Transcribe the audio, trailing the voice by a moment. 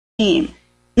team.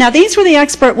 Now, these were the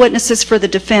expert witnesses for the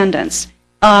defendants.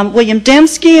 William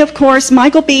Dembski, of course,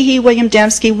 Michael Behe, William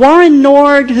Dembski, Warren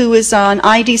Nord, who is an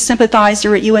ID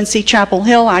sympathizer at UNC Chapel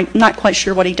Hill. I'm not quite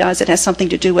sure what he does. It has something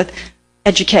to do with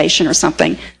education or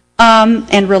something,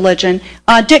 and religion.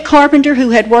 Dick Carpenter,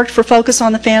 who had worked for Focus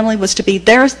on the Family, was to be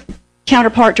their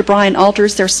counterpart to Brian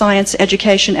Alters, their science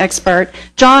education expert.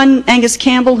 John Angus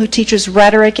Campbell, who teaches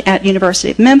rhetoric at University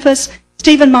of Memphis.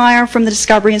 Stephen Meyer from the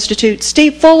Discovery Institute.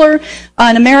 Steve Fuller,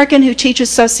 an American who teaches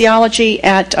sociology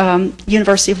at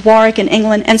University of Warwick in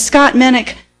England. And Scott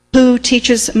Minnick, who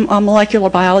teaches molecular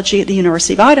biology at the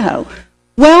University of Idaho.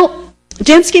 Well,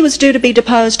 Dembski was due to be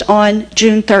deposed on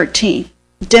June 13th.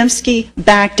 Dembski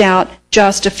backed out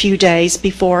just a few days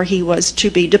before he was to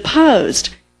be deposed.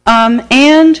 So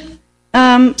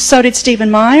did Stephen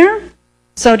Meyer,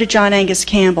 so did John Angus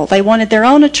Campbell. They wanted their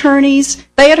own attorneys.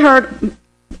 They had heard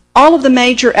all of the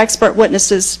major expert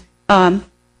witnesses'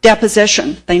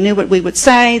 deposition. They knew what we would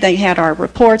say. They had our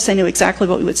reports. They knew exactly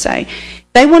what we would say.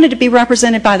 They wanted to be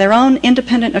represented by their own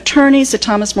independent attorneys. The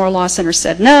Thomas More Law Center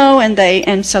said no,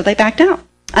 and so they backed out.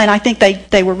 And I think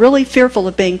they were really fearful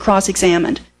of being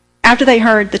cross-examined. After they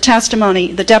heard the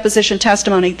testimony, the deposition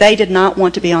testimony, they did not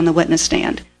want to be on the witness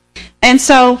stand. And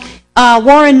so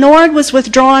Warren Nord was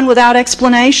withdrawn without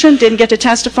explanation, didn't get to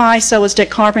testify, so was Dick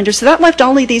Carpenter. So that left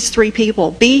only these three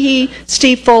people. Behe,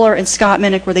 Steve Fuller, and Scott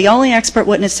Minnick were the only expert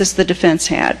witnesses the defense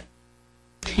had.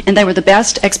 And they were the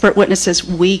best expert witnesses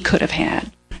we could have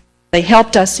had. They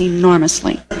helped us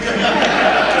enormously.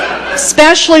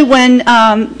 Especially when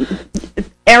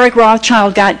Eric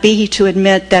Rothschild got Behe to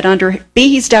admit that under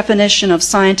Behe's definition of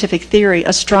scientific theory,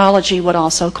 astrology would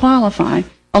also qualify,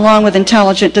 along with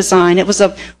intelligent design. It was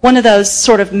one of those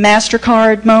sort of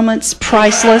MasterCard moments,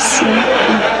 priceless.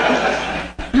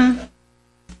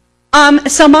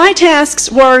 So my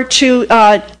tasks were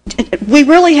we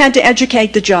really had to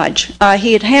educate the judge.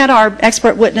 He had had our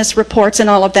expert witness reports and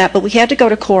all of that, but we had to go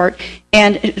to court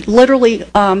and literally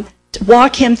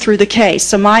walk him through the case.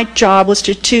 So my job was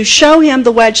to show him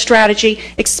the Wedge strategy,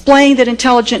 explain that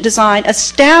intelligent design,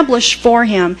 establish for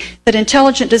him that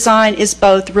intelligent design is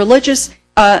both religious,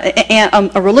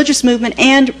 a religious movement,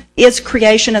 and is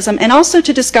creationism, and also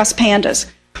to discuss Pandas,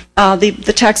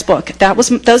 the textbook.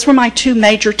 Those were my two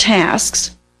major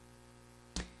tasks.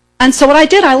 And so what I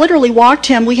did, I literally walked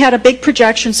him. We had a big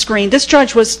projection screen. This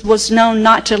judge was known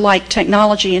not to like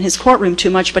technology in his courtroom too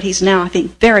much, but he's now, I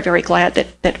think, very, very glad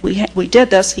that we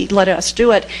did this. He let us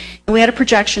do it. And we had a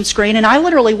projection screen, and I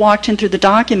literally walked him through the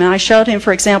document. I showed him,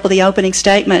 for example, the opening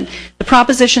statement. The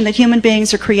proposition that human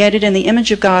beings are created in the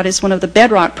image of God is one of the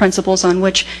bedrock principles on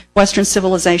which Western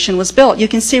civilization was built. You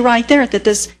can see right there that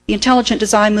the intelligent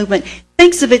design movement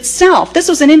thinks of itself. This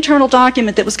was an internal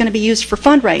document that was going to be used for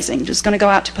fundraising. It was going to go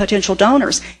out to potential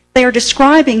donors. They are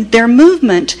describing their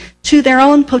movement to their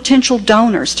own potential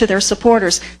donors, to their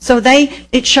supporters. So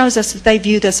it shows us that they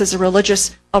view this as a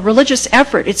religious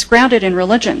effort. It's grounded in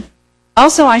religion.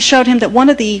 Also, I showed him that one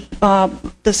of the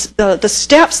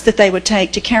steps that they would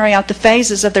take to carry out the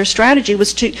phases of their strategy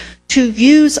was to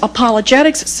use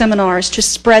apologetics seminars to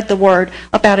spread the word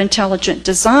about intelligent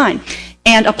design.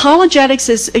 And apologetics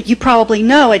is, you probably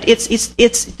know it, it's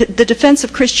the defense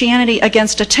of Christianity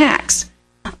against attacks.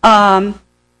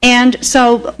 And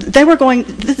so they were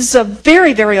this is a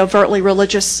very, very overtly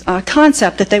religious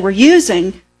concept that they were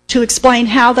using to explain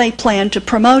how they planned to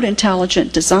promote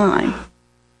intelligent design.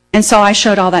 And so I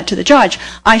showed all that to the judge.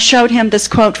 I showed him this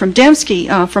quote from Dembski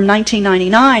from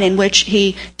 1999 in which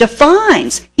he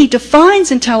defines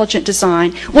intelligent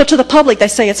design. Well, to the public, they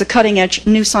say it's a cutting-edge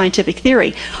new scientific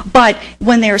theory. But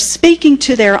when they're speaking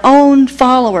to their own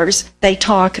followers, they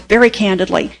talk very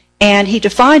candidly. And he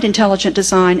defined intelligent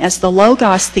design as the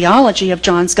Logos theology of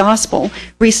John's Gospel,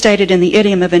 restated in the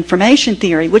idiom of information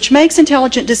theory, which makes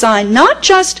intelligent design not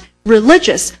just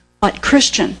religious, but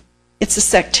Christian. It's a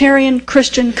sectarian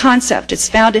Christian concept. It's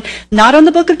founded not on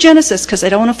the book of Genesis, because they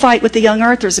don't want to fight with the young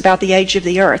earthers about the age of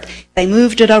the earth. They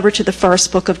moved it over to the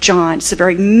first book of John. It's a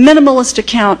very minimalist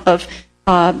account of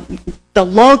the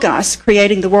Logos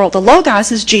creating the world. The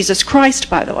Logos is Jesus Christ,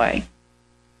 by the way.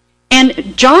 And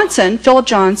Philip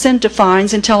Johnson,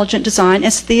 defines intelligent design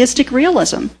as theistic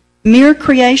realism, mere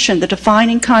creation, the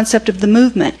defining concept of the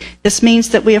movement. This means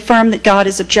that we affirm that God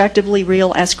is objectively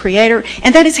real as creator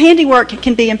and that his handiwork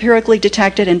can be empirically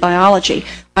detected in biology.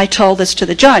 I told this to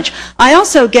the judge. I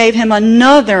also gave him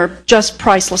another just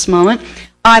priceless moment.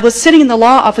 I was sitting in the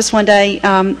law office one day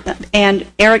and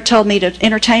Eric told me to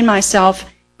entertain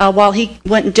myself while he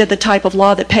went and did the type of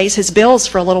law that pays his bills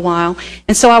for a little while.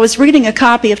 And so I was reading a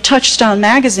copy of Touchstone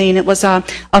magazine. It was a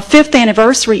 5th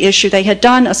anniversary issue. They had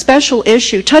done a special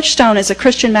issue. Touchstone is a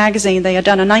Christian magazine. They had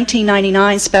done a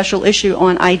 1999 special issue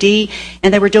on ID,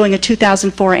 and they were doing a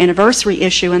 2004 anniversary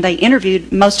issue, and they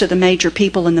interviewed most of the major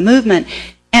people in the movement.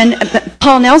 And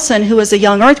Paul Nelson, who is a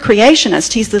young earth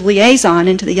creationist, he's the liaison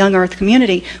into the young earth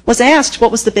community, was asked what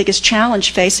was the biggest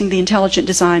challenge facing the intelligent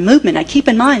design movement. Now keep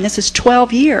in mind, this is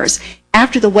 12 years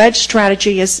after the Wedge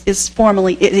strategy is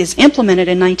implemented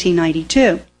in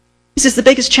 1992. He says the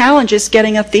biggest challenge is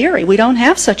getting a theory. We don't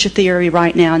have such a theory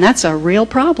right now, and that's a real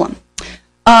problem.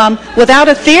 Without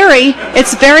a theory,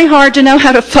 it's very hard to know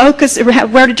how to focus,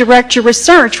 where to direct your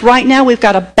research. Right now, we've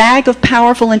got a bag of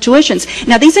powerful intuitions.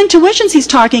 Now, these intuitions he's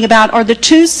talking about are the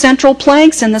two central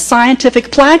planks in the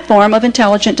scientific platform of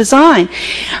intelligent design.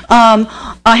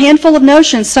 A handful of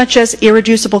notions such as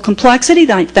irreducible complexity,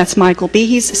 that's Michael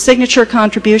Behe's signature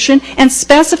contribution, and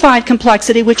specified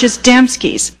complexity, which is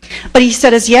Dembski's. But he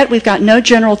said, as yet, we've got no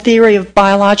general theory of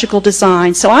biological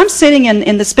design. So I'm sitting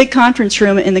in this big conference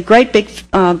room in the great big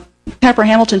Pepper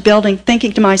Hamilton building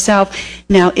thinking to myself,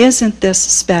 now isn't this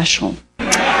special?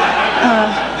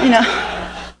 I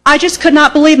just could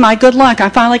not believe my good luck. I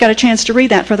finally got a chance to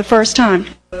read that for the first time.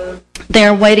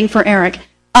 They're waiting for Eric.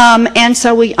 And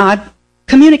so I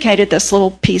communicated this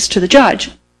little piece to the judge.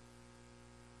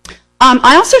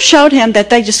 I also showed him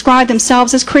that they described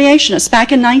themselves as creationists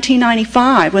back in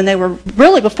 1995 when they were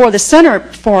really before the Center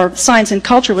for Science and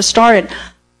Culture was started.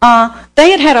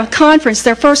 They had a conference.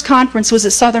 Their first conference was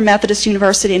at Southern Methodist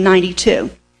University in '92.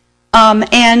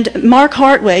 And Mark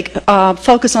Hartwig,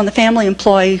 focused on the family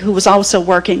employee who was also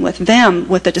working with them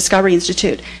with the Discovery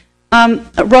Institute,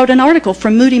 wrote an article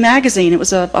from Moody Magazine. It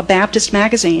was a Baptist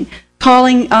magazine,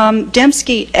 calling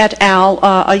Dembski et al.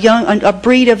 A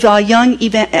breed of young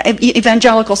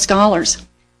evangelical scholars,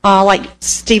 like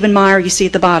Stephen Meyer, you see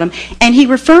at the bottom. And he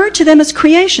referred to them as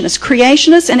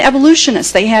creationists and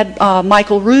evolutionists. They had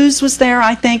Michael Ruse was there,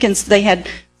 I think, and they had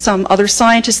some other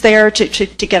scientists there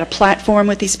to get a platform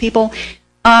with these people.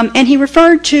 And he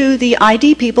referred to the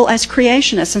ID people as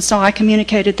creationists, and so I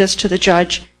communicated this to the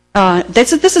judge.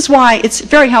 This is why it's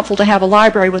very helpful to have a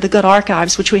library with a good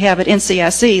archives, which we have at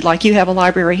NCSE, like you have a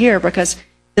library here, because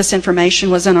this information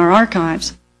was in our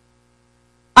archives.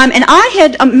 And I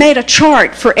had made a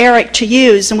chart for Eric to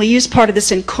use, and we used part of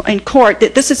this in court.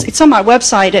 It's on my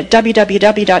website at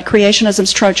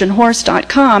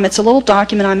www.creationismstrojanhorse.com. It's a little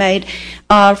document I made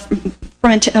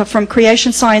from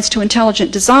creation science to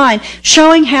intelligent design,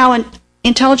 showing how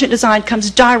intelligent design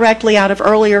comes directly out of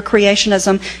earlier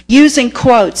creationism, using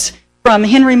quotes from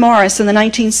Henry Morris in the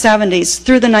 1970s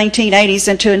through the 1980s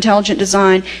into intelligent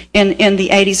design in the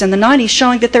 80s and the 90s,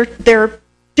 showing that they're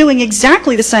doing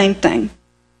exactly the same thing,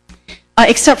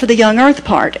 except for the young earth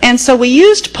part. And so we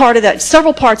used part of that,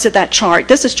 several parts of that chart.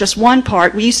 This is just one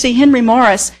part where you see Henry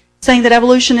Morris saying that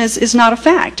evolution is not a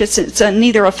fact. It's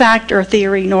neither a fact or a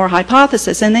theory nor a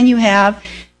hypothesis. And then you have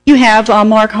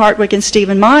Mark Hartwig and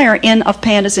Stephen Meyer of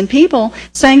Pandas and People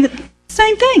saying the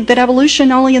same thing, that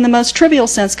evolution only in the most trivial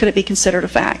sense could it be considered a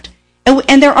fact.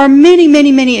 And there are many,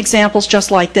 many, many examples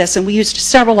just like this, and we used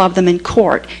several of them in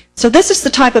court. So this is the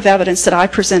type of evidence that I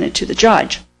presented to the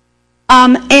judge.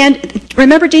 And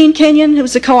remember Dean Kenyon, who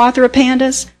was the co-author of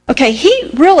Pandas? Okay, he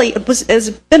really has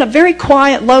been a very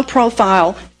quiet,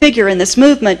 low-profile figure in this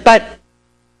movement, but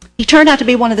he turned out to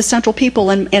be one of the central people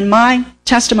in my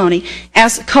testimony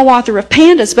as co-author of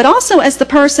Pandas, but also as the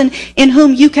person in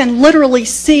whom you can literally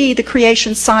see the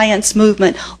creation science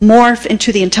movement morph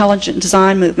into the intelligent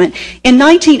design movement. In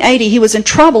 1980, he was in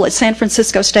trouble at San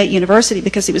Francisco State University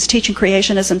because he was teaching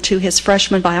creationism to his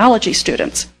freshman biology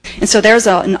students. And so there's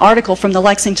an article from the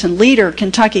Lexington Leader,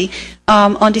 Kentucky,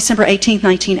 on December 18,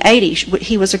 1980.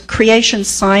 He was a creation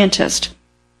scientist.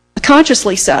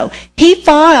 Consciously so. He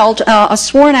filed a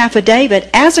sworn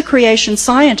affidavit as a creation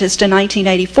scientist in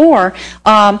 1984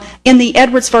 in the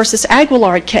Edwards versus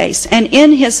Aguillard case. And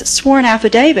in his sworn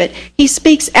affidavit, he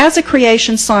speaks as a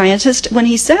creation scientist when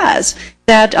he says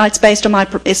that it's based on my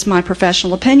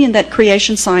professional opinion that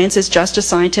creation science is just as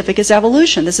scientific as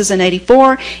evolution. This is in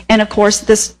 '84, and of course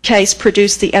this case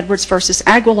produced the Edwards versus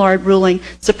Aguillard ruling,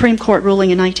 Supreme Court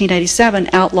ruling in 1987,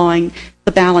 outlawing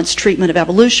the balanced treatment of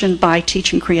evolution by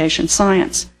teaching creation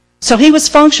science. So he was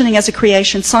functioning as a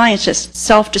creation scientist,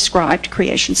 self-described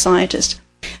creation scientist.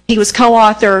 He was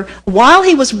co-author. While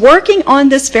he was working on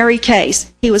this very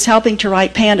case, he was helping to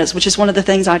write Pandas, which is one of the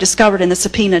things I discovered in the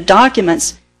subpoenaed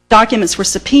documents. Documents were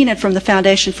subpoenaed from the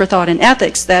Foundation for Thought and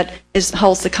Ethics that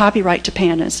holds the copyright to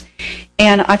Pandas.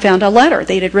 And I found a letter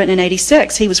they had written in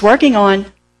 '86. He was working on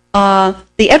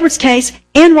the Edwards case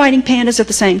and writing Pandas at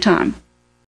the same time.